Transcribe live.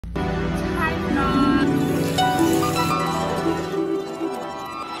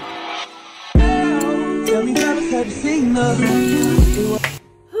I don't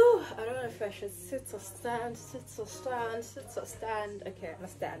know if I should sit or stand, sit or stand, sit or stand. Okay, I'm gonna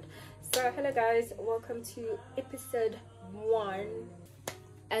stand. So hello guys, welcome to episode 1.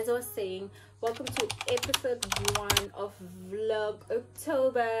 As I was saying, welcome to episode 1 of Vlog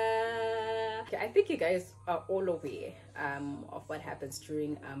October. Okay, I think you guys are all aware of what happens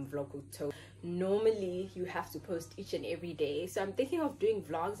during Vlog October. Normally you have to post each and every day, so I'm thinking of doing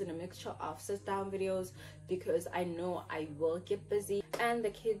vlogs in a mixture of sit down videos because I know I will get busy and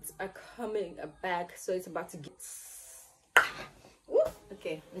the kids are coming back, so it's about to get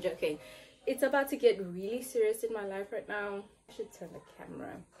okay, I'm joking. It's about to get really serious in my life right now. I should turn the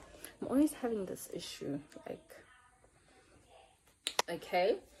camera. I'm always having this issue, like,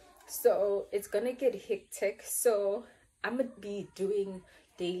 okay, so it's gonna get hectic. So I'm gonna be doing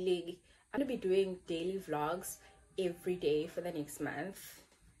daily vlogs every day for the next month.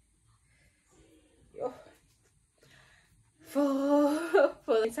 For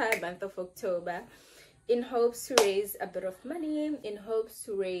the entire month of October, in hopes to raise a bit of money, in hopes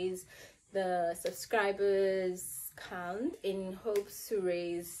to raise the subscribers count, in hopes to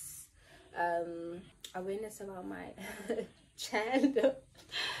raise awareness about my channel.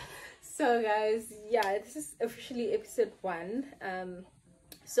 So guys, yeah, this is officially episode 1.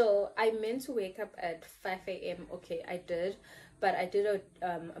 So I meant to wake up at 5 a.m. okay, I did, but I did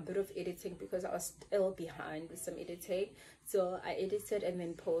a bit of editing because I was still behind with some editing. So I edited and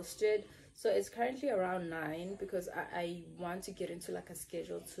then posted. So it's currently around 9 because I want to get into like a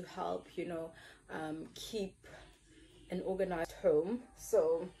schedule to help, you know, keep an organized home.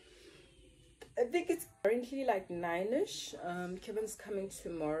 So I think it's currently like 9ish. Kevin's coming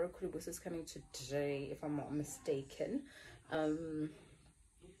tomorrow, Kurubus is coming today if I'm not mistaken.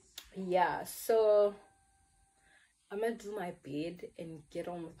 Yeah, so I'm gonna do my bed and get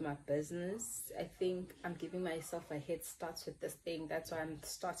on with my business. I think I'm giving myself a head start with this thing. That's why I'm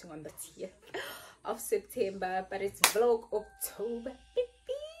starting on the 10th of September, but it's Vlog October.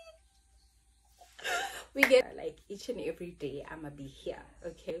 We get like each and every day I'm gonna be here,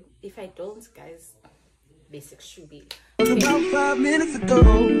 okay? If I don't, guys, basic should be okay. About 5 minutes ago,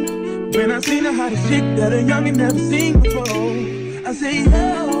 when I seen the hottest chick that a youngin' never seen before, I say,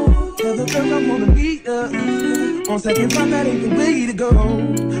 yo, tell the girl I wanna meet her. On second thought, that ain't the way to go.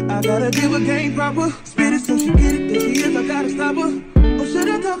 I gotta give her game proper, spit it so she get it. There she is, I gotta stop her. Or should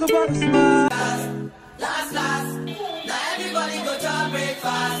I talk about a smile? Last, now everybody go to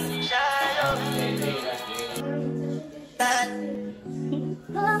breakfast.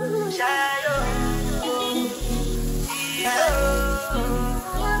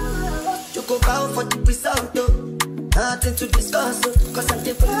 You go bow for the result, though. Nothing to discuss, oh. Cause I'm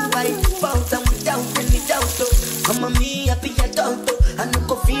different by default and without any doubt, oh. I'm a me happy adult, oh. I no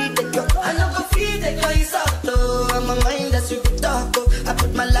go feed the girl, I no go feed the girl, it's out, oh. I'm a mind that's you can talk, oh. I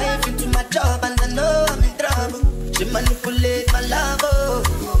put my life into my job and I know I'm in trouble. She manipulate my love, oh.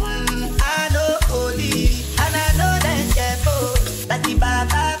 I know holy, and I know that careful. That the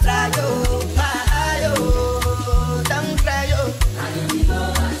baba fly, oh. My eye, oh. Don't cry, oh. And if people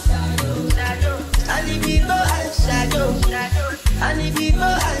are shadow, and if people are shadow, and if people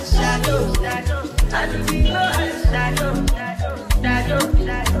are shadow, and if people are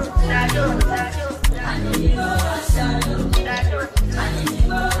shadow, and if people are shadow,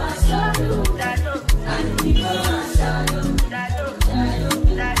 and if people are shadow.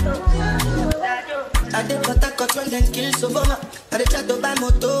 I did what I got when them kills Obama. I did try to buy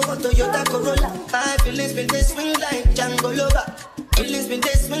moto, Toyota Corolla. My feelings been they swing like Django Lover. Feelings been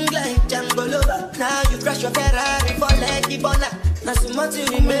they swing like Django Lover. Now you crash your Ferrari for like Ibona. Now so much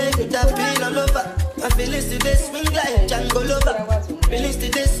you make with that feel all over. My feelings today swing like Django Lover. Feelings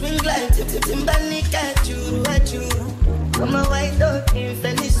today swing like Timberlake at you. Come on, white dog in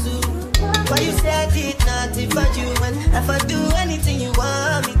Venice. Why you say I did nothing for you? And if I do anything you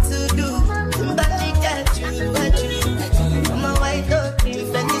want me to do, Timberlake at you. Come on, white dog in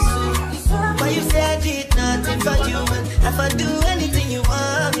Venice. Why you say I did nothing for you? And if I do anything you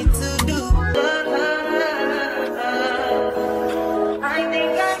want me to do, I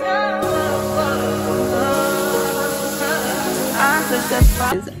think I know.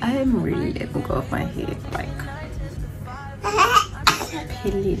 I'm really letting go of my hair, like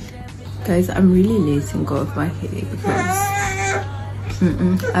guys, I'm really letting go of my hair because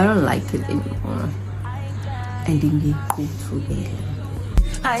I don't like it anymore. I didn't get cool together.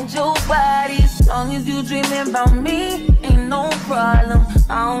 I ain't your body, as long as you dreaming about me, ain't no problem.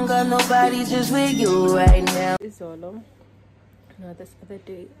 I don't got nobody just with you right now. Izolo. Now this other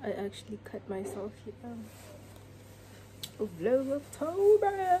day, I actually cut myself here. Vlog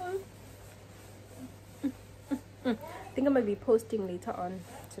October. I think I'm gonna be posting later on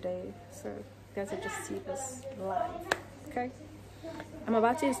today, so you guys will just see this live. Okay, I'm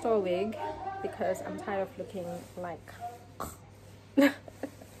about to install a wig because I'm tired of looking like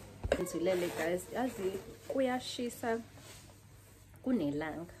guys, yazi kuyashisa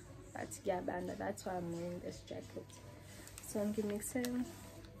kunelanga, but kuyabanda. That's why I'm wearing this jacket. So I'm mixing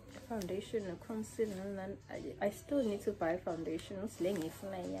foundation and concealer, and then I still need to buy foundation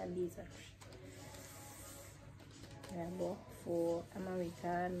for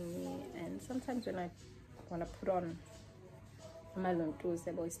American, and sometimes when I want to put on my lontos,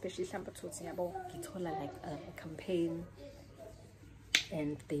 especially like a campaign,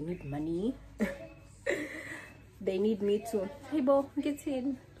 and they need money. They need me to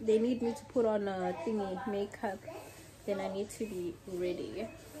they need me to put on a thingy makeup, then I need to be ready.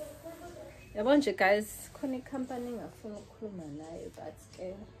 A bunch of guys kone company ngafuna ukukhuluma nayo, but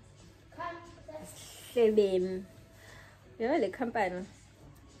hlebeni yona le company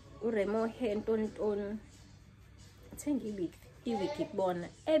uRemo Hentonton thenga i-wig ibona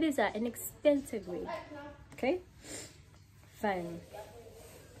ebiza an expensive wig. Okay, fine.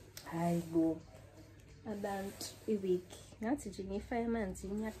 Hayibo abantu i-wig ngathi nje ngifaya amanzi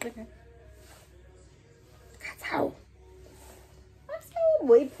ngiyaqeka kathawu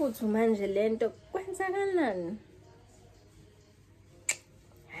boyiphuthu manje lento kwenzakalani.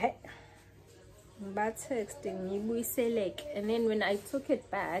 Hey, ba texting ngibuyiseleke, and then when I took it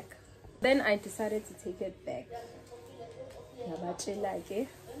back, then I decided to take it back. Yabatshela ke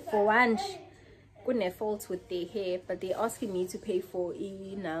for one kune fault with their hair, but they're asking me to pay for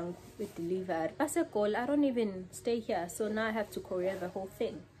now with delivery. I said, girl, I don't even stay here, so now I have to courier the whole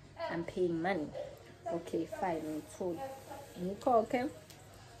thing. I'm paying money. Okay, fine. So okay.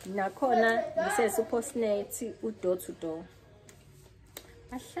 Nakhona ngise supposed to door to door.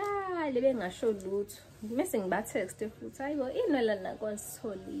 Ahlale bengasho lutho. Mase ngiba text futhi hayibo inola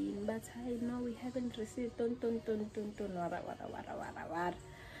nakwasolini, but I know we haven't received ton wara.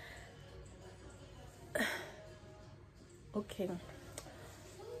 Okay,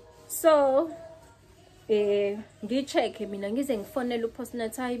 so ngicheck mina ngize ngifonela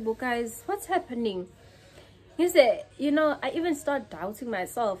uPostnet hayibo guys, what's happening? He said, you know, I even start doubting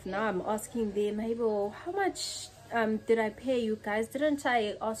myself. Now I'm asking them, hey, bro, how much did I pay you guys? Didn't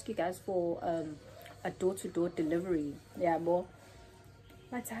I ask you guys for a door-to-door delivery? Yeah, bro.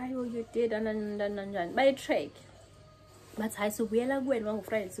 But I you did and by track. But I so we are going on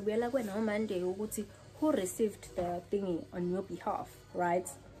Friday, so we are going on Monday. Who received the thingy on your behalf, right?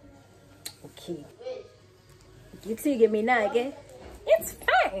 Okay. It's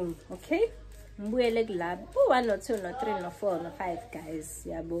fine, okay? Mbuyele lab 1 or 2 or 3 or 4 or 5 guys,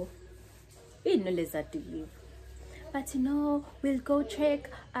 yabo. We know let's deliver. But you know, we'll go check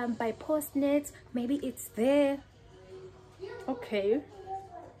by Postnet, maybe it's there. Okay.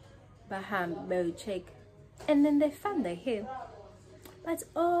 Baham, we'll check. And then they found the hair. But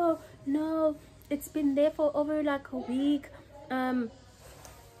oh no, it's been there for over like a week.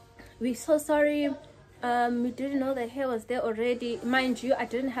 We're so sorry. We didn't know the hair was there already. Mind you, I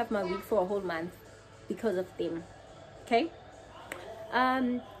didn't have my wig for a whole month because of them. Okay.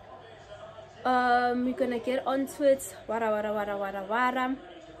 We're gonna get onto it. Wara.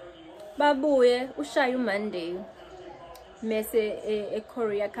 Babuye ushayu Monday. Mese a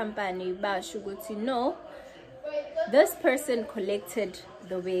courier company bashuguti no. This person collected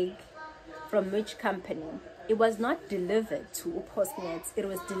the wig from which company? It was not delivered to Postnet. It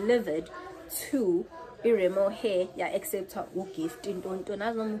was delivered to Iremo hair ya except u gift into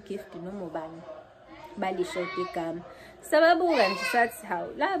nazo gift no mobile bali shotikam sababuka nje sathi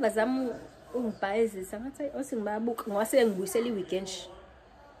hawu la bazamu ungibhayizisa ngathi osingibabuka ngwase ngibuyisela iweekend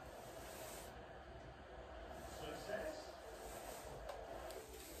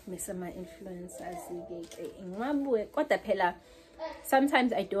misa ma influencers ngimabuke kodwa phela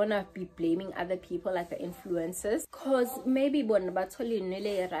sometimes I don't want to be blaming other people like the influencers, cause maybe bona batholi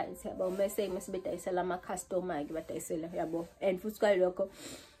nele right yabo mase mesibedayisela ama customer ke badayisela yabo, and futhi kwalokho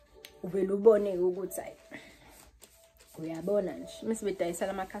uvela ubone ukuthi ayi uyabona nje mesibedayisela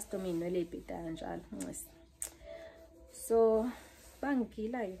ama customer inele ibhida kanjalo ngisi. So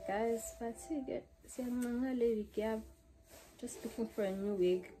bangila guys, bathi ke siyanqangale wig, just looking for a new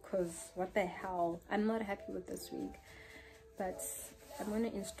wig, cause what the hell, I'm not happy with this wig. But I'm gonna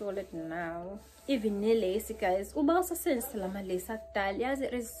install it now. Even lace, guys.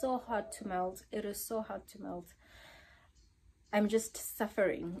 It is so hard to melt. It is so hard to melt. I'm just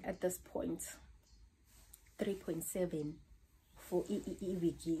suffering at this point. 3.7 for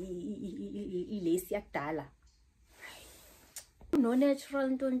lace yakdala. no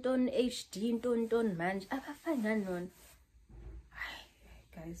natural tonton HD tonton man abafana non.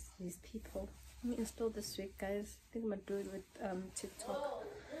 Guys, these people. Let me install this week, guys. I think I'm gonna do it with TikTok,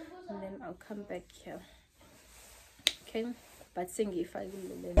 and then I'll come back here. Okay, but sing if I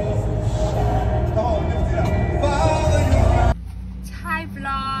will. Hi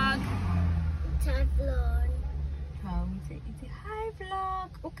vlog. Hi vlog. Hi vlog.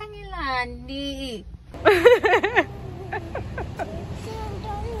 Ukangilandi.